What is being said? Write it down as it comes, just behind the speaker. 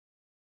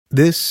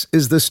This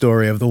is the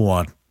story of the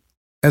one.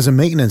 As a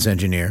maintenance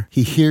engineer,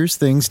 he hears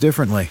things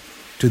differently.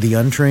 To the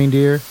untrained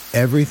ear,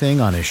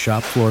 everything on his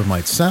shop floor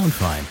might sound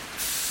fine,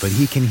 but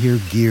he can hear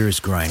gears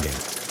grinding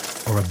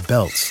or a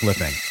belt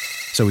slipping.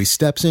 So he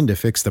steps in to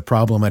fix the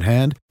problem at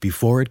hand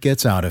before it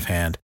gets out of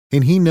hand.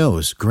 And he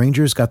knows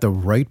Grainger's got the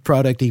right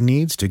product he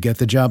needs to get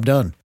the job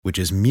done, which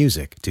is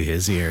music to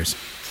his ears.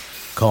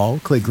 Call,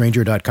 click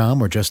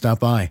Grainger.com, or just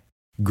stop by.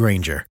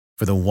 Grainger,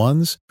 for the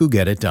ones who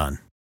get it done.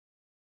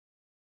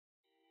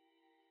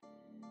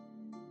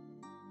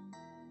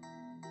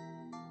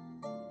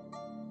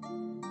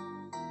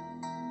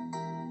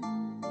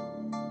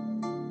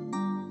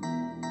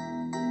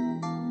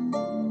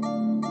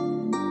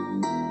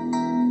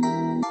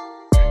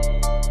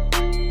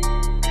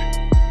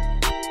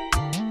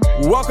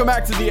 Welcome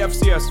back to the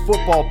FCS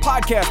Football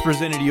Podcast,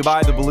 presented to you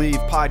by the Believe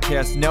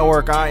Podcast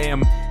Network. I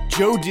am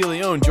Joe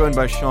DeLeon, joined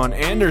by Sean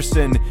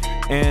Anderson,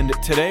 and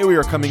today we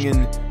are coming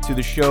into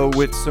the show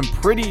with some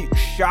pretty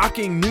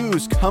shocking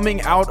news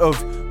coming out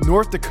of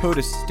North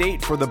Dakota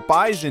State for the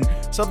Bison,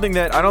 something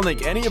that I don't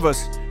think any of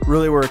us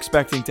really were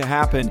expecting to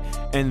happen,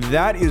 and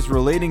that is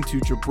relating to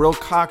Jabril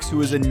Cox,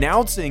 who is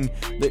announcing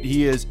that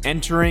he is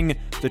entering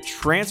the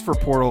transfer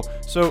portal.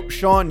 So,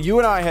 Sean, you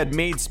and I had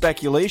made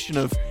speculation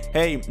of,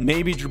 hey,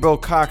 maybe Jabril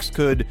Cox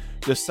could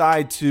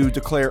decide to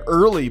declare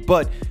early,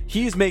 but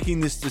he's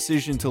making this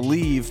decision to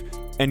leave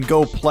and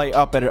go play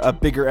up at a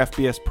bigger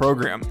FBS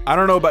program. I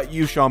don't know about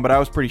you, Sean, but I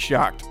was pretty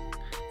shocked.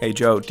 Hey,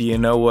 Joe, do you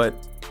know what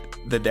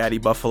the Daddy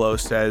Buffalo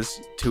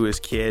says to his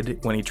kid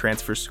when he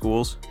transfers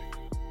schools?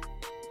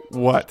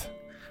 What?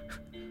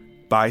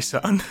 Bye,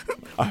 son.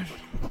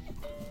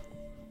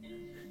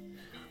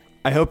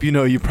 I hope you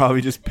know you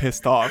probably just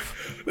pissed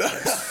off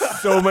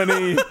so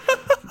many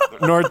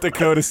North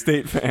Dakota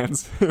State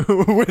fans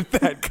with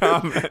that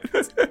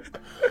comment.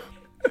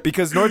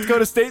 Because North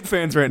Dakota State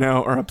fans right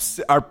now are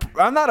upset.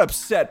 I'm not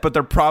upset, but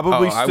they're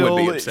probably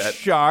still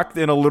shocked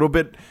and a little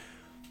bit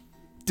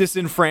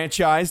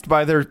disenfranchised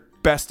by their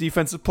best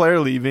defensive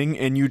player leaving,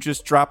 and you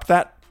just dropped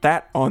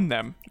that on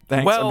them.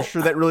 Thanks. Well, I'm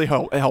sure that really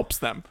helps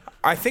them.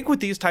 I think with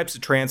these types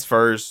of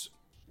transfers,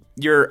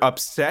 you're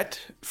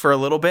upset for a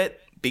little bit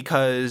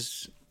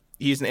because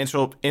he's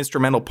an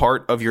instrumental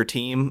part of your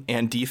team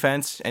and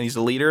defense, and he's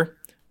a leader.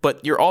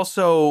 But you're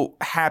also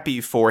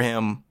happy for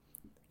him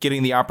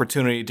getting the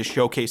opportunity to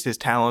showcase his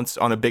talents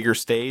on a bigger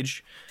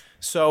stage.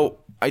 So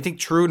I think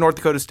true North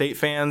Dakota State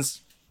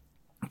fans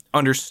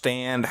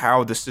understand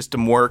how the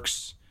system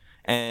works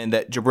and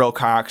that Jabril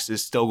Cox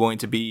is still going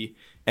to be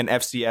an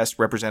FCS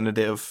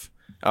representative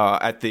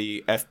at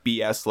the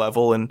FBS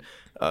level and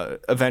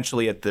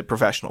eventually at the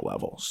professional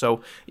level.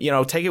 So,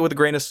 take it with a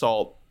grain of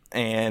salt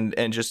and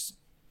just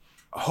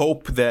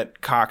hope that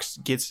Cox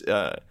gets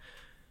a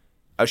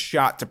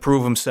shot to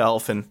prove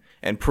himself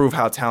and prove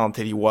how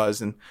talented he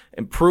was and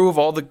prove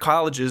all the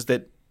colleges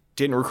that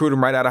didn't recruit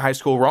him right out of high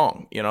school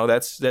wrong.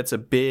 That's a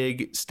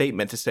big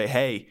statement to say,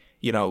 hey,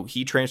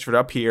 he transferred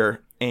up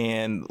here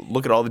and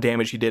look at all the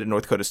damage he did at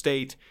North Dakota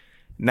State.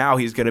 Now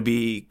he's going to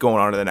be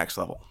going on to the next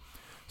level.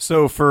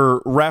 So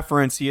for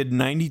reference, he had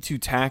 92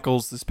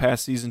 tackles this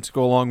past season to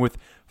go along with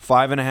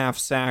 5.5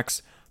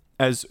 sacks,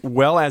 as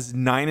well as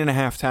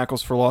 9.5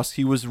 tackles for loss.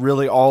 He was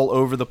really all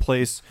over the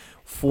place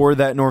for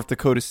that North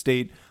Dakota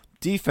State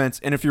defense.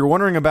 And if you're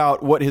wondering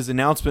about what his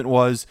announcement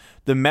was,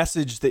 the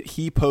message that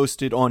he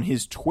posted on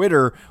his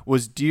Twitter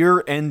was,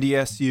 "Dear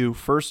NDSU,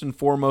 first and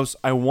foremost,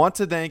 I want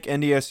to thank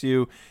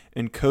NDSU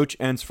and Coach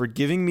Entz for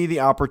giving me the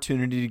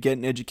opportunity to get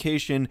an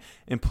education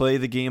and play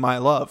the game I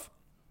love.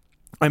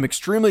 I'm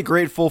extremely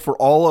grateful for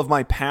all of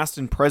my past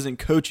and present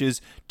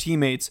coaches,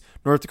 teammates,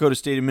 North Dakota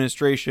State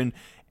administration,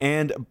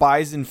 and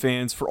Bison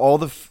fans for all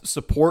the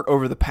support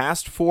over the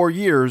past 4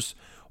 years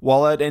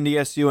while at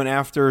NDSU and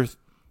after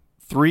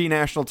 3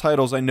 national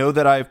titles. I know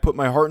that I have put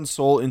my heart and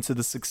soul into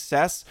the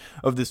success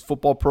of this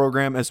football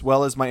program as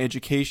well as my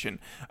education.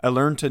 I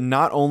learned to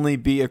not only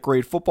be a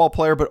great football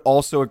player, but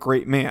also a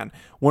great man.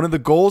 One of the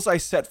goals I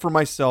set for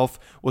myself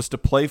was to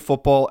play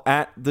football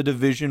at the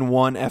Division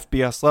I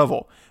FBS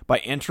level. By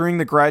entering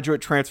the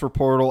graduate transfer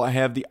portal, I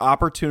have the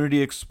opportunity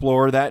to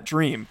explore that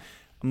dream.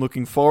 I'm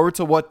looking forward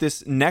to what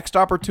this next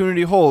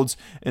opportunity holds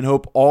and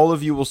hope all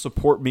of you will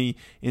support me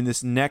in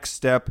this next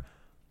step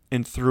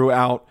and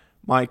throughout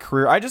my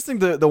career." I just think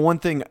the one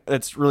thing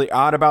that's really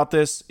odd about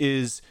this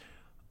is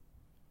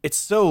it's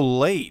so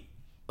late.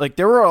 Like,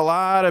 there were a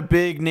lot of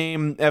big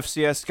name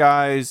FCS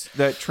guys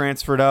that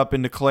transferred up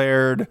and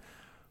declared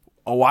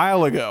a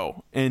while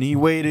ago, and he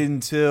waited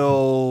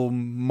until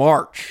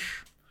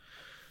March,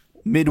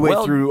 midway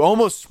through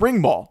almost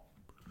spring ball.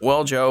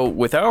 Well, Joe,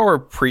 with our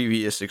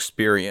previous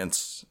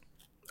experience,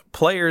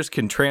 players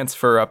can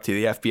transfer up to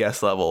the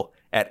FBS level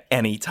at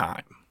any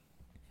time.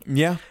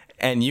 Yeah.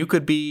 And you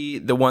could be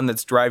the one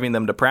that's driving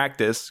them to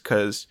practice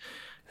because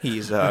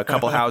he's a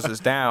couple houses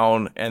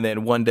down, and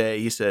then one day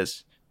he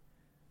says,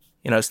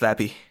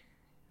 Slappy,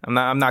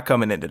 I'm not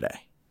coming in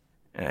today.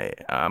 And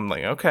I'm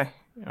like, okay,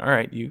 all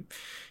right,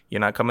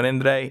 you're not coming in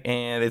today,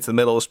 and it's the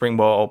middle of spring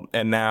ball,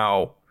 and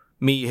now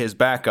me, his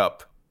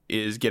backup,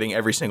 is getting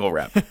every single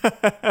rep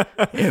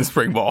in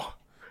spring ball.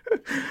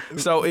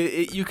 So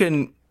you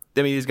can.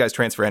 I mean, these guys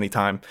transfer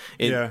anytime.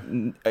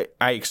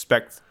 I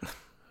expect.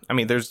 I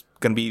mean, there's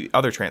going to be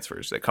other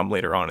transfers that come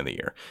later on in the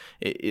year.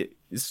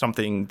 It's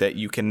something that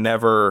you can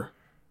never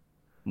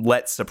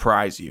let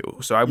surprise you.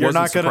 So You're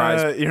not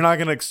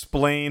gonna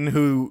explain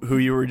who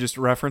you were just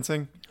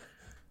referencing.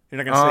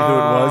 You're not gonna say who it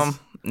was.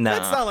 No,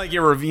 it's not like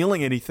you're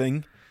revealing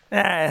anything.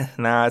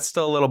 Nah, it's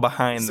still a little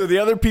behind. So the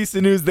other piece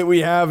of news that we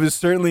have is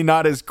certainly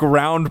not as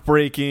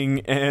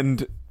groundbreaking,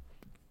 and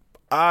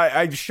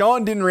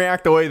Sean didn't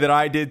react the way that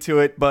I did to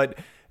it, but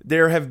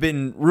there have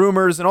been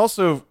rumors and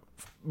also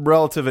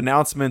relative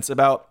announcements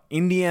about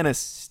Indiana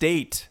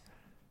State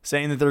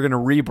saying that they're going to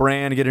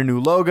rebrand, get a new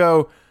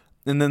logo,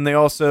 and then they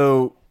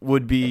also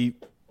would be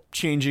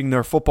changing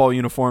their football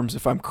uniforms,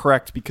 if I'm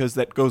correct, because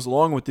that goes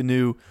along with the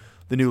new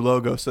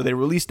logo. So they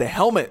released a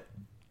helmet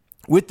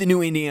with the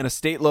new Indiana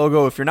State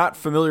logo. If you're not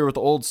familiar with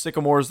the old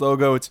Sycamores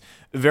logo, it's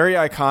very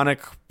iconic,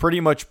 pretty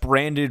much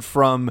branded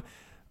from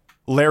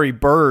Larry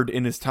Bird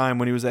in his time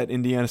when he was at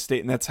Indiana State,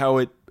 and that's how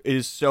it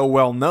is so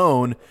well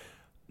known.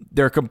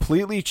 They're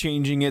completely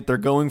changing it. They're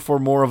going for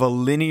more of a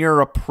linear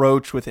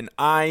approach with an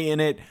eye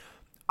in it.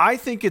 I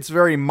think it's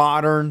very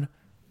modern.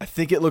 I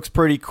think it looks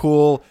pretty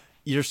cool.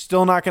 You're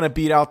still not going to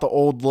beat out the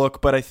old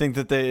look, but I think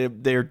that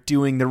they're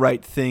doing the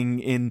right thing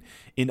in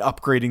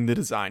upgrading the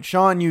design.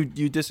 Sean, you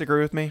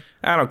disagree with me?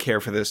 I don't care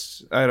for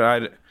this.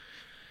 I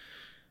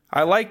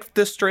like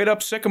the straight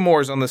up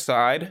Sycamores on the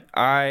side.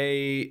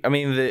 I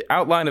mean, the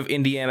outline of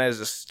Indiana as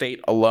a state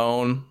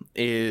alone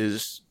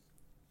is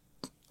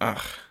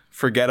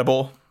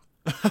forgettable.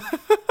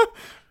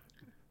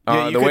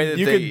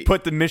 You could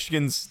put the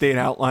Michigan State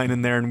outline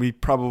in there, and we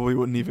probably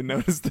wouldn't even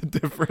notice the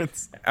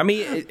difference. I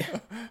mean,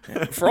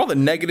 for all the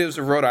negatives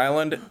of Rhode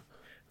Island,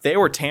 they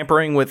were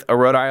tampering with a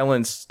Rhode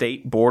Island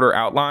state border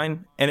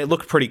outline, and it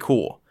looked pretty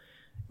cool.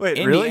 Wait,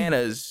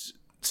 Indiana's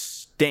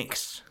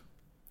stinks.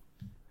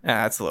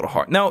 That's a little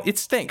hard. No, it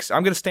stinks.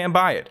 I'm going to stand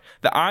by it.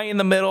 The eye in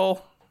the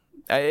middle,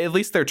 at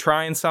least they're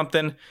trying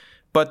something,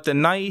 but the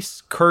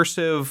nice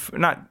cursive,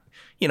 a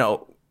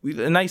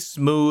nice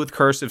smooth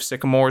cursive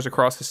Sycamores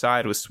across the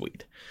side was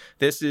sweet.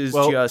 This is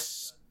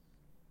just,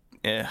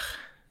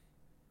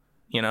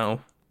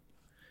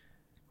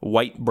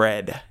 white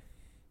bread.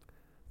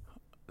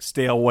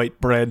 Stale white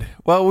bread.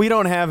 Well, we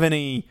don't have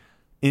any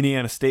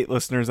Indiana State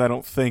listeners, I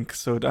don't think,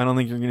 so I don't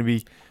think you're going to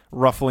be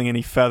ruffling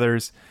any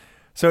feathers.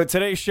 So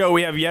today's show,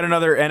 we have yet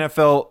another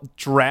NFL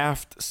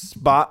draft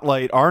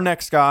spotlight. Our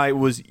next guy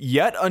was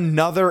yet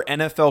another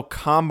NFL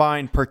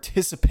Combine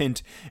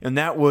participant, and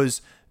that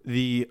was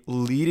the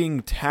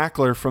leading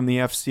tackler from the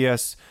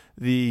FCS,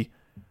 the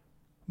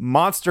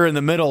monster in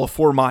the middle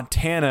for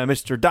Montana,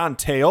 Mr.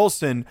 Dante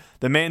Olson,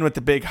 the man with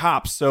the big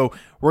hops. So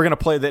we're going to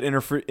play that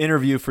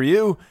interview for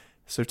you,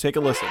 so take a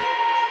listen.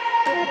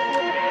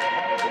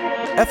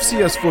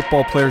 FCS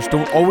football players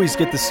don't always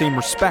get the same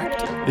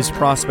respect as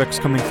prospects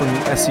coming from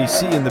the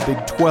SEC and the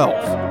Big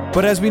 12.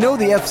 But as we know,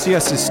 the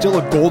FCS is still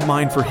a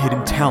goldmine for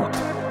hidden talent.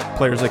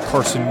 Players like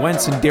Carson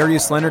Wentz and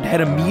Darius Leonard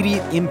had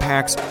immediate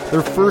impacts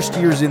their first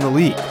years in the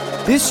league.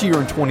 This year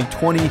in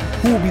 2020,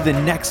 who will be the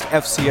next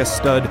FCS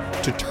stud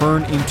to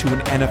turn into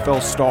an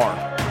NFL star?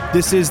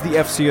 This is the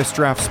FCS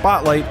Draft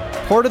Spotlight,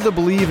 part of the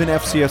Believe in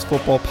FCS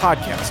Football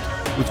podcast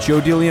with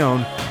Joe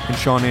DeLeon and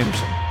Sean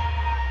Anderson.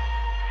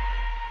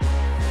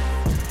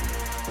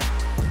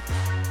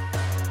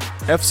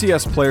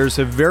 FCS players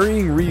have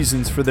varying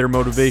reasons for their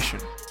motivation.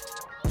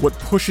 What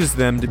pushes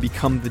them to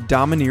become the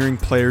domineering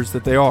players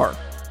that they are?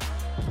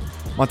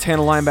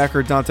 Montana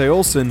linebacker Dante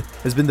Olson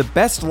has been the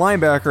best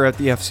linebacker at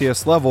the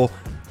FCS level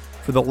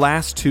for the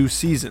last 2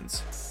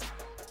 seasons.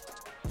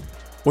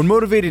 What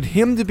motivated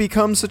him to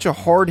become such a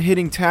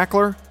hard-hitting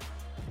tackler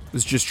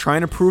was just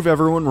trying to prove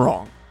everyone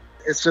wrong.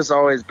 It's just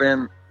always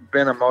been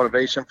a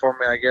motivation for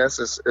me, I guess,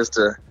 is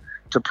to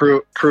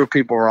prove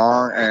people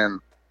wrong.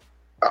 And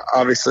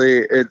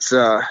obviously it's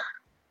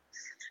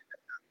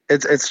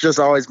just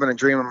always been a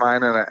dream of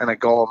mine and a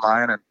goal of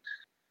mine, and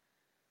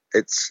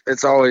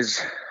it's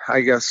always,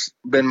 I guess,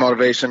 been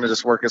motivation to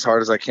just work as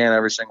hard as I can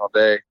every single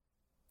day.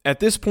 At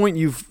this point,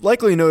 you've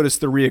likely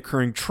noticed the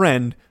reoccurring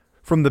trend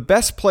from the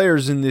best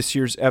players in this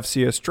year's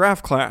FCS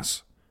draft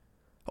class.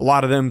 A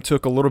lot of them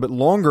took a little bit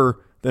longer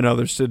than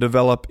others to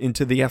develop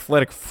into the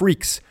athletic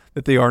freaks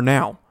that they are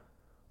now.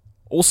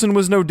 Olson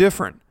was no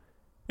different,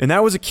 and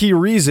that was a key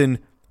reason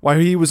why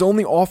he was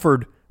only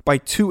offered by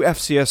 2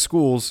 FCS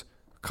schools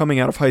coming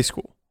out of high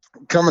school.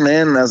 Coming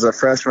in as a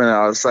freshman,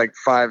 I was like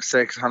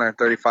 5'6",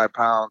 135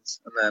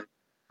 pounds. And then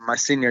my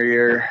senior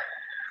year,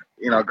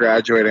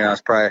 graduating, I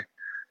was probably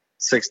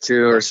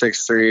 6'2" or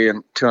 6'3"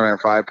 and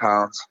 205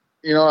 pounds.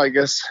 I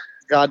guess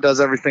God does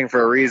everything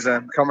for a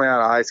reason. Coming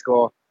out of high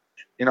school,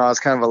 I was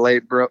kind of a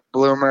late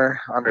bloomer,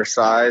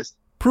 undersized.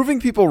 Proving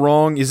people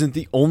wrong isn't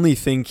the only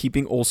thing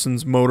keeping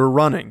Olson's motor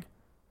running.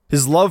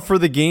 His love for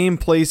the game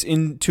plays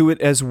into it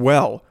as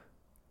well,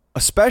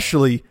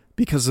 especially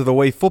because of the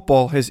way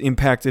football has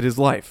impacted his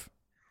life.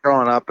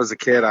 Growing up as a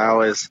kid, I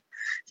always,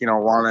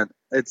 wanted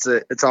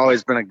it's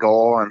always been a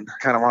goal and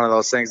kind of one of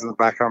those things in the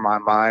back of my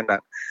mind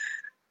that,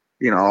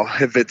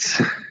 if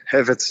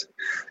it's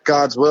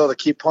God's will to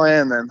keep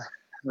playing,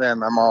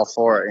 then I'm all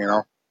for it.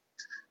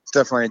 It's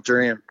definitely a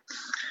dream.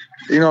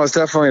 It's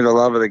definitely the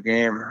love of the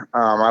game.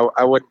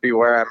 I wouldn't be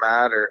where I'm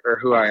at or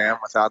who I am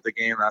without the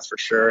game, that's for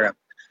sure. And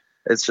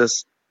it's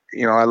just,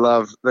 I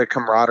love the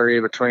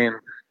camaraderie between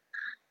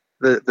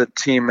the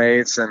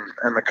teammates and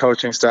the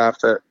coaching staff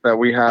that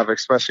we have,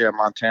 especially at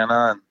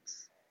Montana.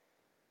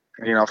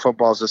 And,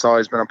 football's just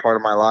always been a part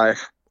of my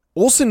life.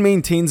 Olsen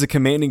maintains a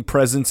commanding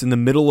presence in the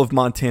middle of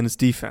Montana's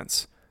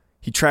defense.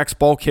 He tracks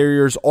ball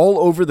carriers all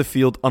over the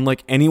field,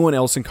 unlike anyone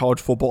else in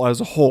college football as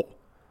a whole.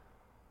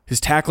 His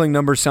tackling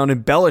numbers sound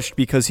embellished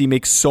because he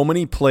makes so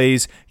many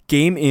plays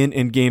game in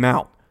and game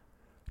out.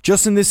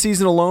 Just in this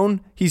season alone,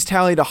 he's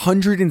tallied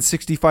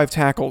 165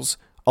 tackles,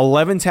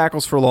 11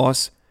 tackles for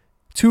loss,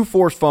 2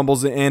 forced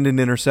fumbles, and an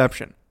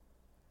interception.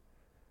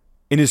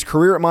 In his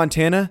career at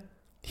Montana,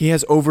 he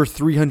has over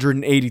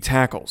 380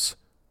 tackles.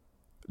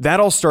 That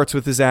all starts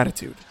with his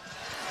attitude.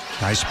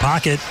 Nice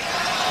pocket.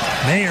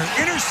 Mayer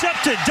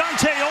intercepted.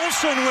 Dante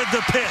Olsen with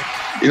the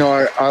pick.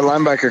 Our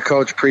linebacker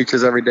coach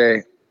preaches every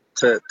day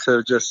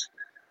to just,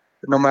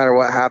 no matter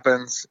what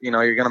happens,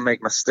 you're going to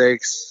make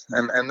mistakes.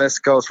 And this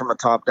goes from the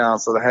top down.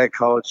 So the head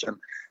coach, and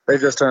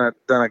they've just done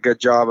a good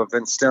job of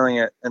instilling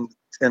it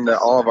into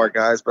all of our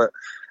guys. But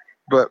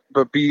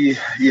be,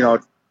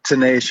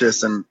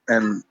 tenacious and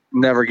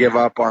never give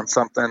up on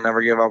something,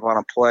 never give up on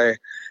a play.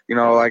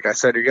 Like I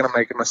said, you're going to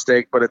make a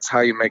mistake, but it's how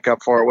you make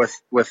up for it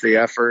with the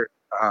effort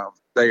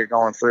that you're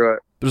going through it.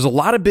 There's a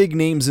lot of big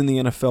names in the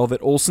NFL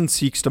that Olsen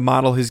seeks to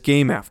model his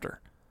game after.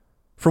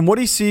 From what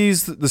he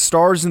sees the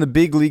stars in the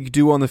big league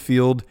do on the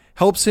field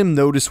helps him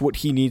notice what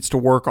he needs to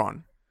work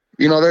on.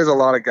 There's a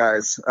lot of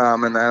guys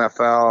in the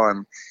NFL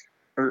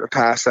and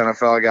past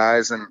NFL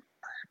guys, and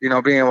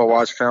being able to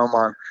watch film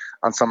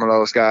on some of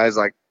those guys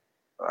like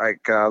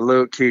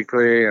Luke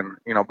Kuechly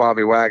and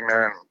Bobby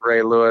Wagner and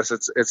Ray Lewis.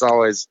 It's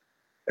always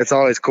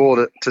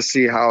cool to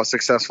see how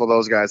successful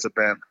those guys have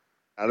been.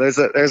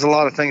 There's a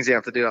lot of things you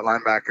have to do at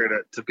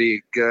linebacker to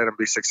be good and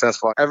be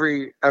successful.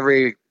 Every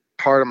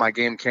part of my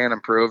game can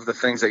improve. The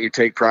things that you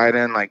take pride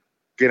in, like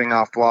getting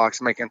off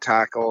blocks, making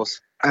tackles,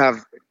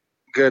 have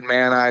good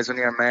man eyes when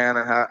you're a man,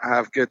 and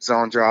have good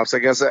zone drops. I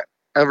guess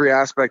every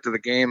aspect of the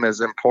game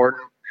is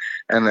important,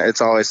 and it's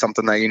always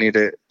something that you need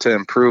to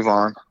improve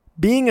on.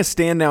 Being a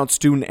standout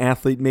student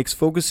athlete makes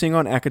focusing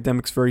on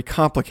academics very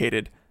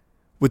complicated.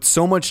 With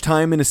so much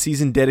time in a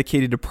season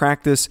dedicated to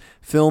practice,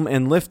 film,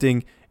 and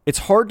lifting, it's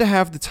hard to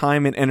have the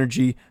time and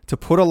energy to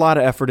put a lot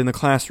of effort in the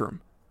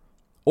classroom.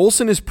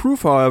 Olsen is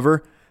proof,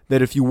 however,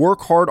 that if you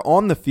work hard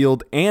on the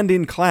field and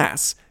in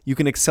class, you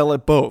can excel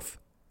at both.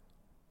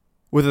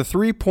 With a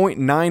 3.91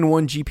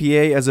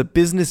 GPA as a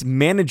business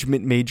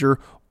management major,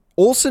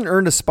 Olsen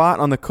earned a spot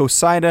on the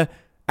COSIDA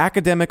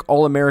Academic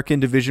All-American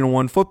Division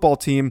I football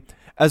team,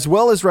 as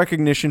well as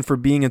recognition for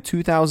being a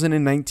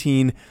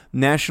 2019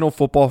 National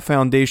Football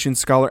Foundation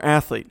Scholar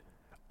Athlete.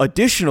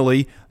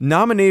 Additionally,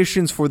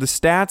 nominations for the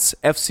Stats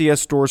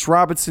FCS Doris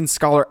Robinson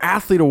Scholar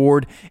Athlete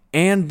Award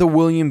and the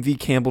William V.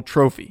 Campbell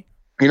Trophy.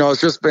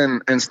 It's just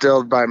been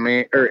instilled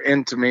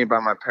into me by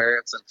my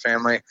parents and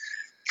family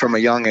from a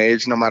young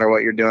age. No matter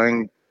what you're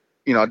doing,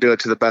 do it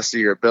to the best of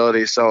your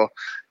ability. So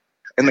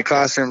in the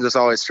classroom, just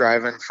always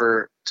striving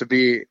to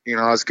be,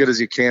 as good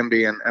as you can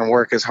be and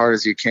work as hard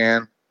as you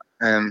can.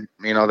 And,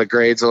 the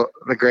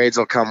grades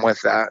will come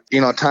with that.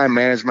 Time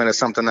management is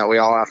something that we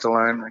all have to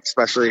learn,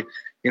 especially,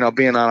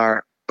 being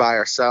by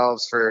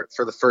ourselves for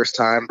the first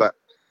time. But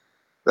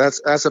that's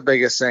the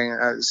biggest thing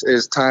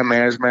is time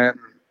management.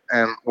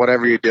 And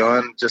whatever you're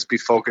doing, just be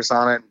focused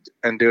on it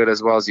and do it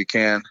as well as you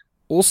can.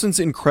 Olsen's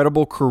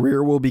incredible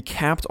career will be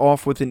capped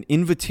off with an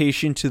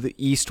invitation to the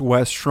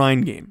East-West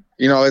Shrine Game.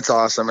 It's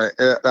awesome.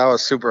 That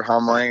was super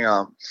humbling.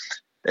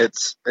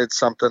 It's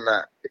something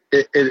that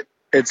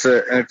it's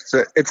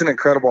an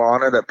incredible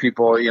honor that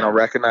people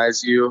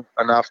recognize you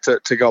enough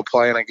to go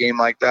play in a game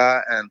like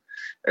that, and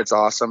it's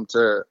awesome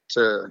to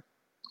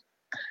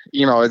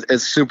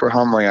it's super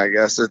humbling, I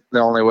guess. It's the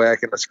only way I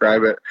can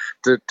describe it,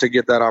 to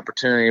get that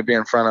opportunity to be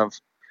in front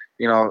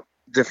of,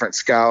 different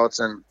scouts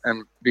and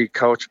be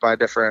coached by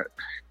different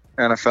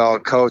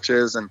NFL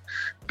coaches and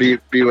be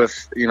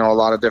with, a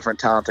lot of different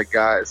talented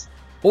guys.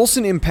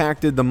 Olsen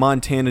impacted the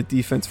Montana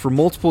defense for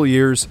multiple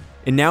years,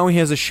 and now he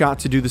has a shot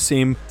to do the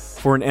same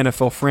for an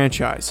NFL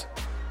franchise.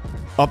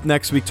 Up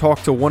next, we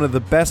talk to one of the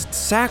best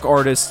sack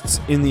artists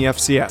in the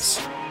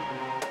FCS.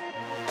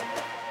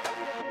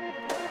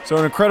 So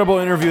an incredible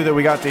interview that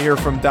we got to hear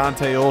from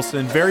Dante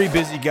Olsen. Very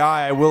busy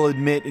guy, I will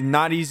admit, and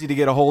not easy to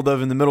get a hold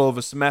of in the middle of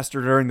a semester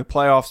during the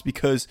playoffs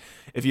because,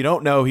 if you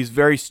don't know, he's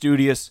very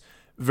studious,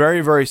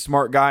 very, very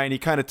smart guy, and he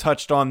kind of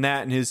touched on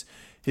that in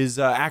his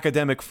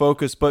academic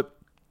focus. But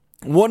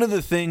one of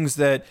the things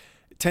that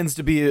tends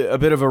to be a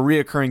bit of a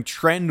reoccurring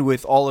trend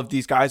with all of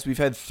these guys, we've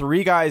had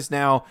 3 guys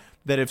now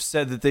that have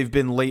said that they've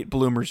been late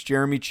bloomers: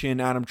 Jeremy Chinn,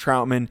 Adam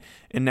Troutman,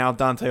 and now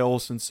Dante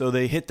Olsen. So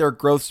they hit their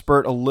growth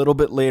spurt a little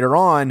bit later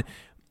on,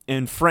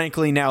 And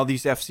frankly, now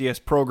these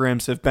FCS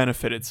programs have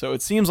benefited. So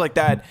it seems like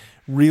that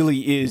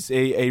really is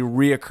a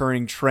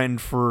reoccurring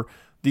trend for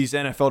these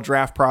NFL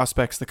draft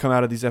prospects that come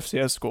out of these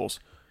FCS schools.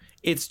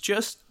 It's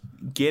just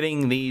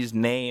getting these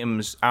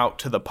names out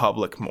to the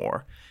public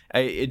more.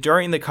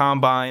 During the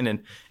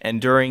combine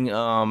and during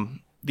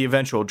the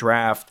eventual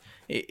draft,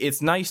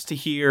 it's nice to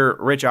hear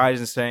Rich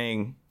Eisen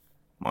saying,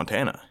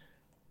 Montana,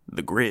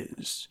 the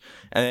Grizz.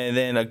 And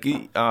then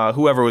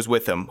whoever was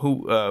with him,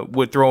 who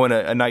would throw in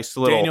a nice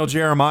little... Daniel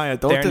Jeremiah.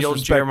 Don't Daniel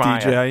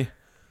disrespect Jeremiah.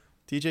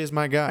 DJ. DJ's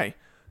my guy.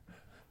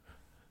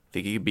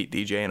 Think he could beat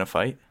DJ in a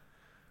fight?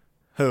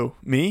 Who?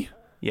 Me?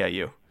 Yeah,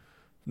 you.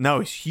 No,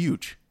 he's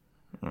huge.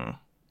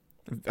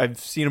 I've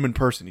seen him in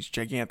person. He's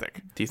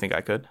gigantic. Do you think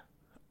I could?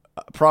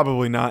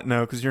 Probably not,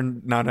 no, because you're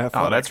not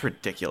athletic. Oh, that's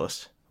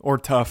ridiculous. Or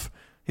tough.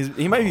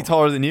 He might be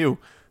taller than you.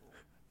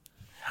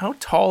 How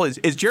tall is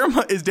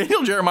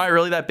Daniel Jeremiah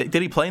really that big?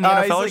 Did he play in the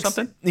NFL or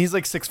something? He's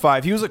like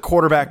 6'5". He was a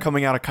quarterback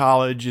coming out of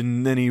college,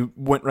 and then he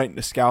went right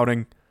into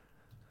scouting.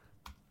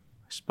 I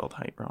spelled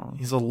height wrong.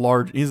 He's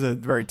a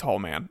very tall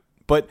man.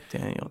 But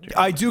Daniel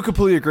Jeremiah. I do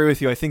completely agree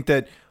with you. I think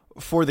that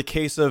for the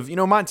case of,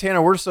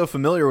 Montana, we're so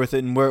familiar with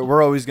it, and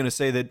we're always going to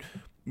say that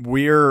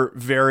we're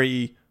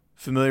very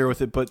familiar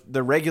with it, but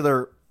the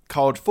regular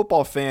college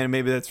football fan,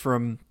 maybe that's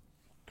from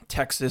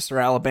Texas or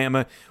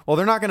Alabama, well,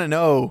 they're not going to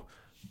know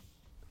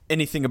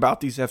anything about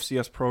these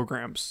FCS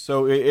programs.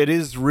 So it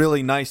is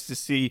really nice to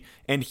see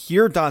and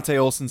hear Dante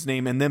Olson's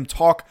name and them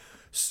talk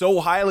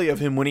so highly of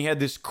him when he had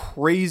this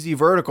crazy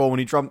vertical when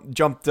he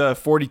jumped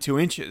 42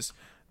 inches.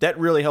 That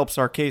really helps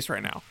our case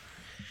right now.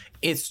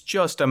 It's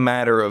just a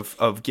matter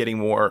of getting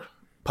more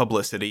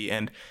publicity,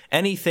 and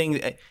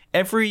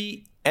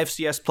every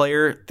FCS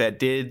player that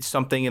did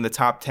something in the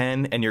top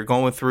 10 and you're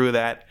going through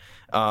that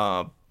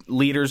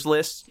leaders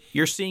list,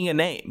 you're seeing a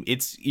name.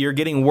 You're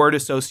getting word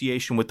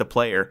association with the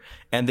player,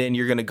 and then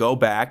you're going to go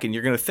back and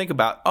you're going to think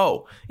about,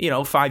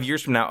 5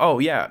 years from now,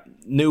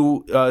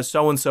 new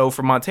so-and-so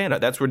from Montana.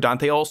 That's where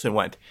Dante Olson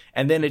went.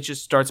 And then it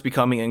just starts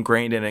becoming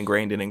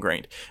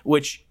ingrained,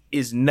 which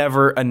is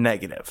never a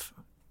negative.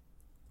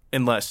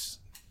 Unless,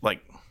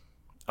 like,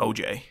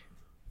 OJ.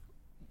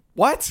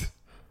 What?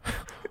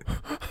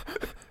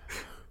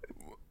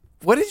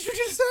 What did you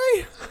just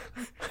say?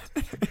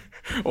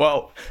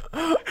 Well,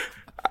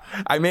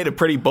 I made a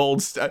pretty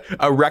bold,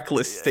 a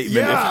reckless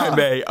statement, if I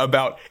may,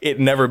 about it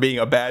never being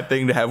a bad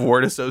thing to have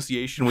word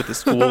association with the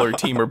school or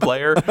team or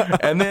player.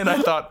 And then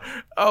I thought,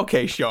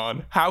 okay,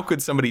 Sean, how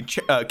could somebody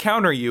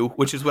counter you,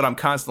 which is what I'm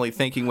constantly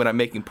thinking when I'm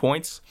making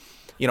points.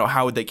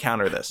 How would they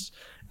counter this?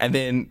 And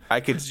then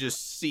I could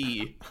just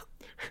see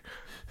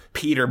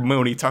Peter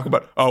Mooney talk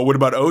about, what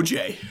about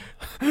OJ?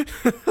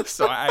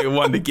 So I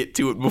wanted to get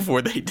to it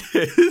before they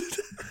did.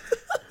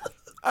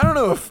 I don't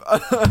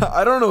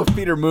know if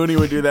Peter Mooney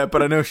would do that,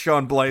 but I know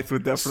Sean Blythe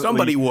would definitely.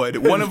 Somebody would.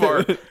 One of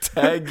our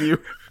tag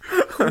you.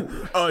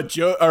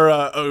 Joe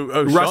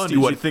or Rusty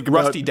Sean, would.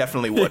 Rusty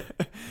definitely would.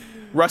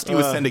 Rusty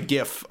would send a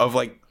GIF of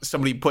like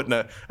somebody putting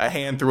a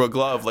hand through a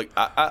glove, like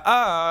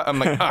I'm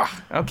like,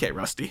 okay,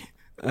 Rusty.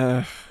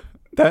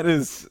 That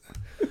is.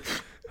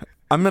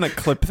 I'm gonna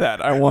clip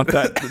that. I want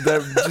that.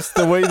 Just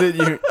the way that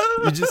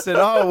you just said.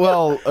 Oh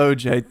well,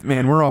 OJ,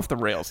 man, we're off the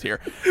rails here.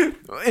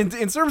 In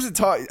terms of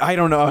talk, I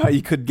don't know how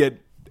you could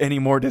get any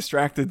more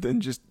distracted than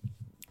just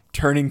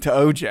turning to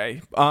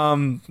OJ.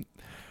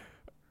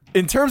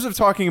 In terms of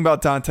talking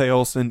about Dante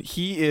Olson,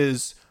 he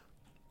is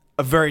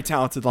a very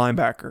talented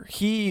linebacker.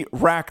 He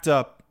racked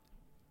up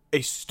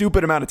a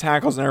stupid amount of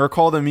tackles, and I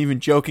recall them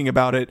even joking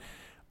about it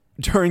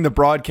during the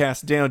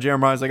broadcast. Daniel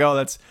Jeremiah was like, "Oh,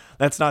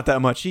 that's not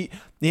that much." He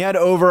had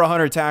over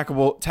 100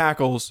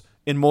 tackles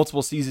in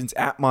multiple seasons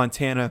at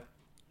Montana,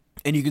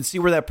 and you can see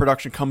where that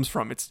production comes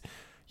from.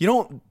 You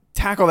don't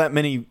tackle that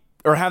many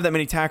or have that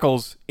many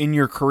tackles in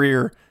your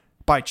career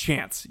by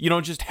chance. You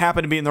don't just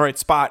happen to be in the right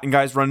spot and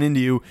guys run into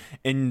you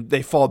and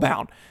they fall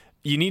down.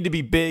 You need to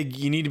be big.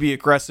 You need to be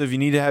aggressive. You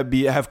need to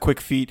have quick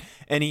feet.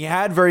 And he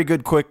had very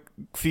good quick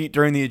feet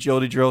during the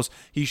agility drills.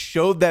 He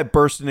showed that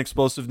burst and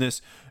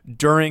explosiveness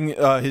during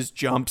his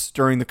jumps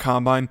during the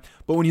combine.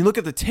 But when you look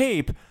at the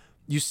tape,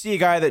 you see a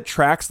guy that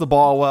tracks the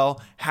ball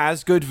well,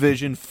 has good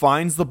vision,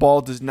 finds the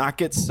ball, does not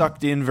get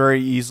sucked in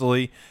very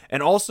easily.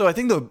 And also, I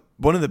think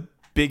one of the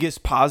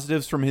biggest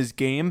positives from his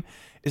game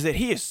is that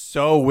he is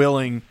so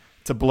willing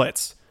to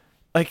blitz.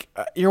 Like,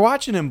 you're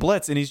watching him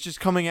blitz, and he's just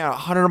coming out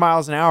 100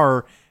 miles an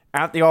hour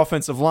at the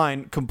offensive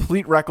line,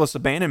 complete reckless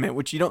abandonment,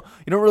 which you don't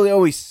really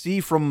always see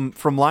from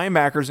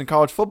linebackers in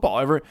college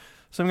football.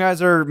 Some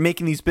guys are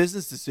making these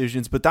business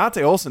decisions, but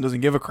Dante Olson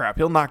doesn't give a crap.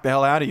 He'll knock the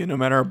hell out of you no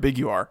matter how big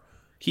you are.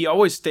 He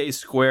always stays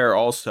square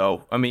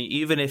also. I mean,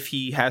 even if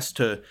he has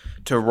to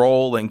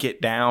roll and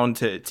get down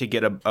to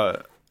get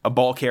a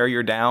ball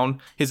carrier down,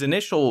 his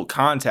initial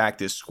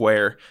contact is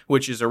square,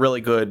 which is a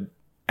really good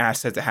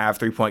asset to have.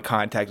 3-point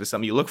contact is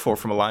something you look for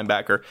from a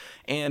linebacker.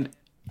 And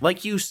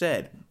like you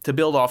said, to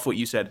build off what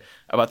you said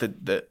about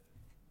the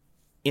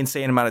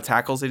insane amount of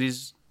tackles that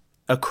he's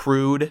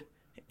accrued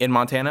in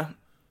Montana,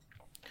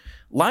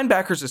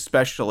 linebackers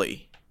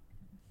especially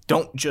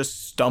don't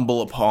just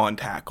stumble upon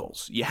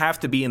tackles. You have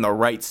to be in the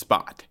right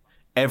spot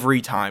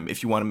every time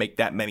if you want to make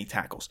that many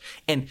tackles.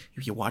 And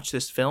if you watch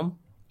this film,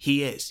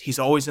 he's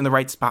always in the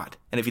right spot.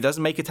 And if he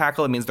doesn't make a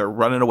tackle, it means they're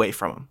running away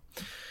from him.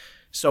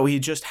 So he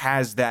just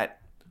has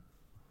that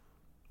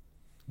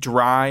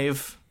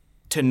drive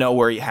to know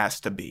where he has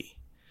to be.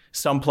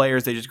 Some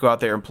players, they just go out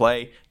there and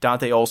play.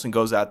 Dante Olson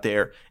goes out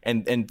there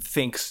and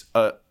thinks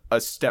a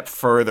step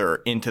further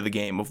into the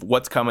game of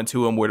what's coming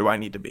to him, where do I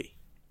need to be?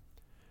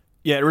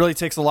 Yeah, it really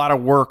takes a lot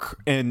of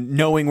work and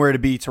knowing where to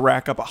be to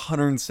rack up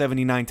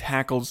 179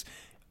 tackles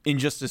in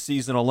just a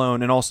season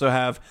alone, and also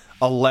have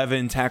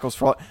 11 tackles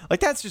for like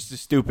that's just a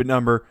stupid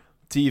number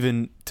to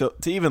even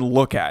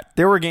look at.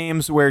 There were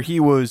games where he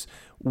was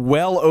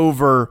well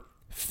over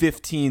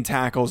 15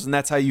 tackles, and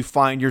that's how you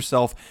find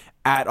yourself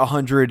at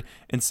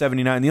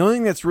 179. The only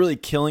thing that's really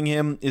killing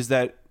him is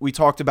that we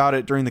talked about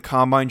it during the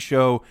Combine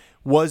show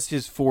was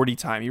his 40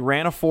 time. He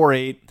ran a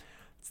 4.8.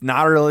 It's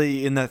not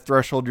really in that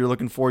threshold you're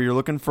looking for. You're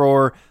looking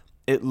for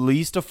at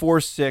least a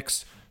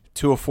 4.6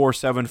 to a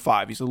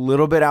 4.75. He's a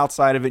little bit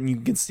outside of it, and you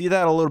can see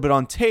that a little bit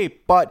on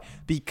tape, but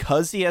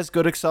because he has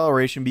good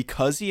acceleration,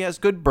 because he has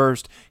good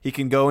burst, he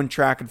can go and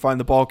track and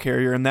find the ball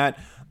carrier, and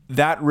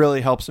that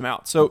really helps him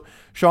out. So,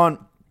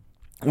 Sean,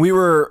 we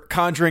were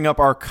conjuring up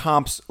our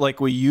comps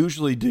like we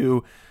usually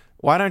do.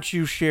 Why don't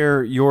you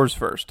share yours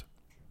first?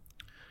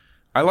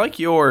 I like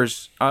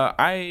yours.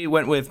 I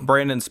went with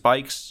Brandon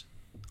Spikes,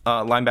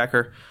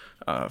 linebacker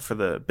for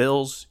the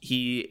Bills.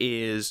 He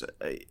is...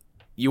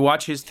 You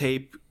watch his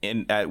tape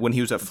when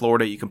he was at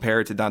Florida, you compare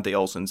it to Dante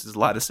Olson's. There's a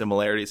lot of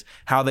similarities.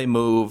 How they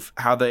move,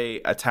 how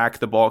they attack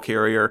the ball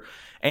carrier.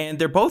 And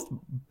they're both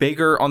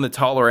bigger on the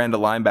taller end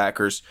of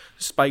linebackers.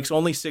 Spike's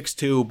only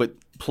 6'2", but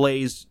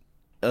plays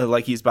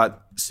like he's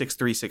about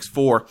 6'3",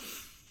 6'4".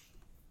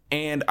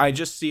 And I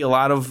just see a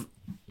lot of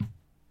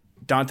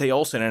Dante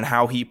Olson and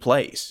how he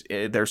plays.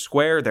 They're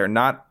square. They're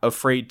not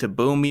afraid to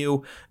boom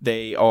you.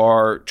 They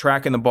are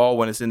tracking the ball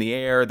when it's in the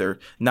air. They're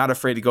not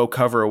afraid to go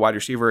cover a wide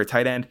receiver or a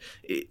tight end.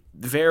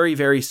 Very,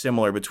 very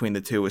similar between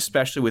the two,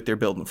 especially with their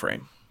build and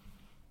frame.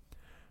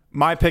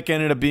 My pick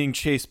ended up being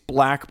Chase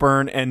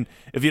Blackburn, and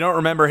if you don't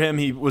remember him,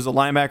 he was a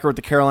linebacker with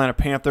the Carolina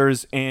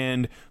Panthers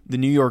and the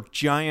New York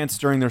Giants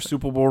during their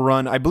Super Bowl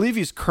run. I believe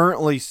he's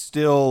currently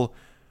still...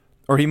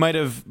 or he might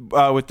have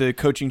with the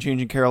coaching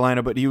change in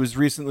Carolina, but he was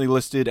recently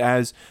listed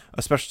as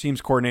a special teams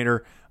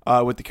coordinator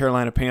with the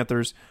Carolina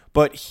Panthers.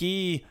 But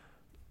he,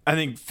 I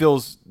think,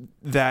 fills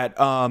that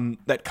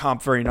that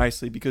comp very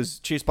nicely because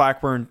Chase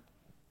Blackburn,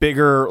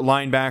 bigger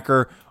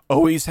linebacker,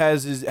 always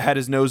had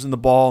his nose in the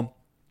ball,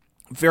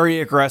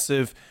 very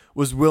aggressive,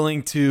 was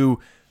willing to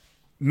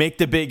make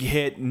the big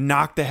hit,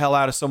 knock the hell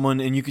out of someone,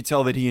 and you could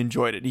tell that he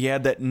enjoyed it. He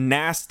had that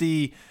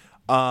nasty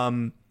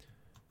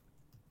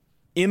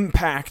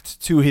impact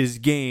to his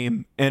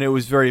game, and it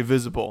was very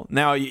visible.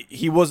 Now,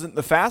 he wasn't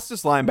the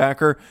fastest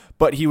linebacker,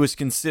 but he was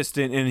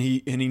consistent, and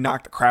he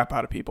knocked the crap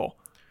out of people.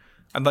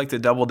 I'd like to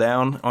double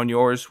down on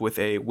yours with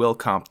a Will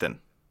Compton.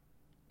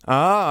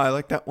 I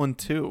like that one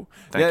too.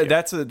 Thank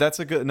you. That's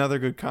another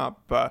good comp.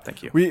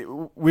 Thank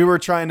you. We were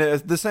trying to,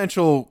 the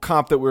essential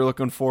comp that we were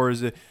looking for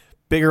is a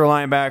bigger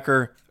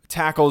linebacker,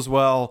 tackles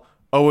well,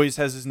 always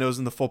has his nose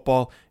in the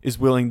football, is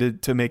willing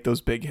to make those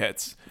big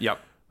hits. Yep.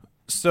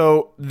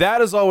 So that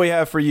is all we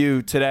have for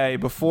you today.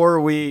 Before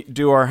we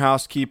do our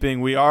housekeeping,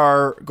 we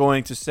are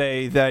going to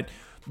say that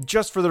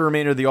just for the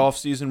remainder of the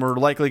offseason, we're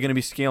likely going to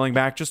be scaling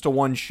back just to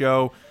one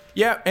show.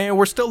 Yeah, and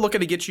we're still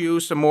looking to get you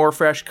some more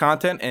fresh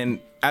content.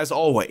 And as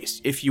always,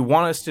 if you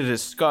want us to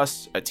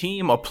discuss a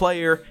team, a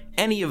player,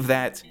 any of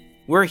that,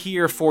 we're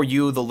here for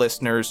you, the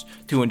listeners,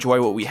 to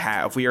enjoy what we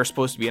have. We are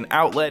supposed to be an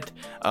outlet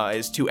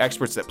as two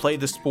experts that play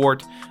the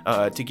sport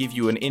to give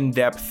you an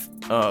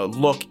in-depth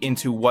look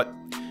into what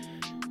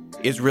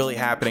is really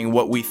happening,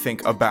 what we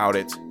think about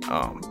it.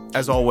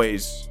 As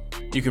always,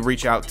 you can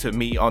reach out to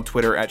me on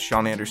Twitter at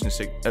Sean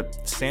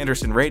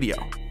Sanderson Radio.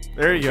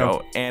 There you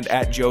go. And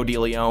at Joe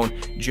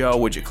DeLeon. Joe,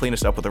 would you clean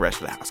us up with the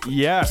rest of the house?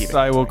 Yes,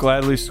 I will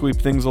gladly sweep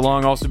things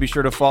along. Also, be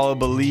sure to follow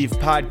Believe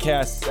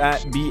Podcasts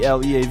at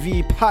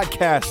BLEAV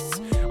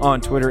Podcasts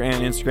on Twitter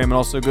and Instagram. And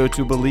also go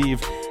to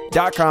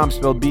Believe.com,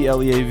 spelled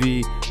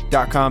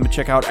BLEAV.com, to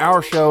check out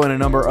our show and a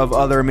number of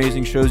other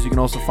amazing shows. You can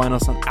also find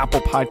us on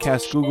Apple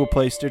Podcasts, Google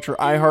Play, Stitcher,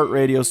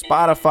 iHeartRadio,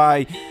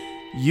 Spotify,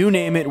 you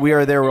name it. We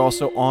are there. We're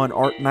also on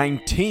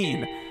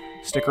Art19.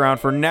 Stick around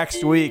for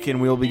next week,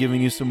 and we'll be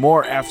giving you some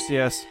more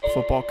FCS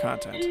football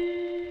content.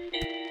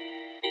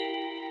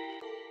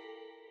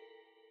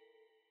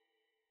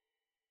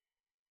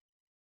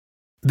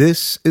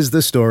 This is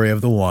the story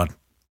of the one.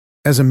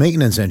 As a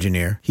maintenance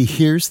engineer, he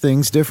hears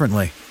things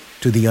differently.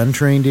 To the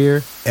untrained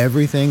ear,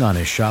 everything on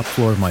his shop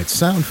floor might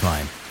sound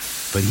fine,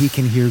 but he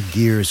can hear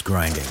gears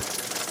grinding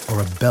or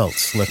a belt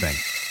slipping.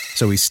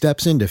 So he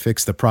steps in to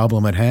fix the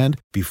problem at hand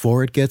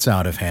before it gets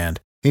out of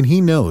hand. And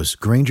he knows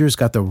Grainger's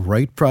got the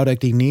right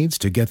product he needs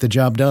to get the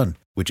job done,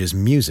 which is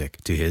music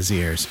to his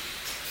ears.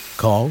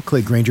 Call,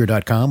 click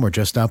Grainger.com, or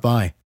just stop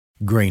by.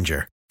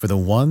 Grainger, for the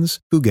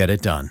ones who get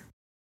it done.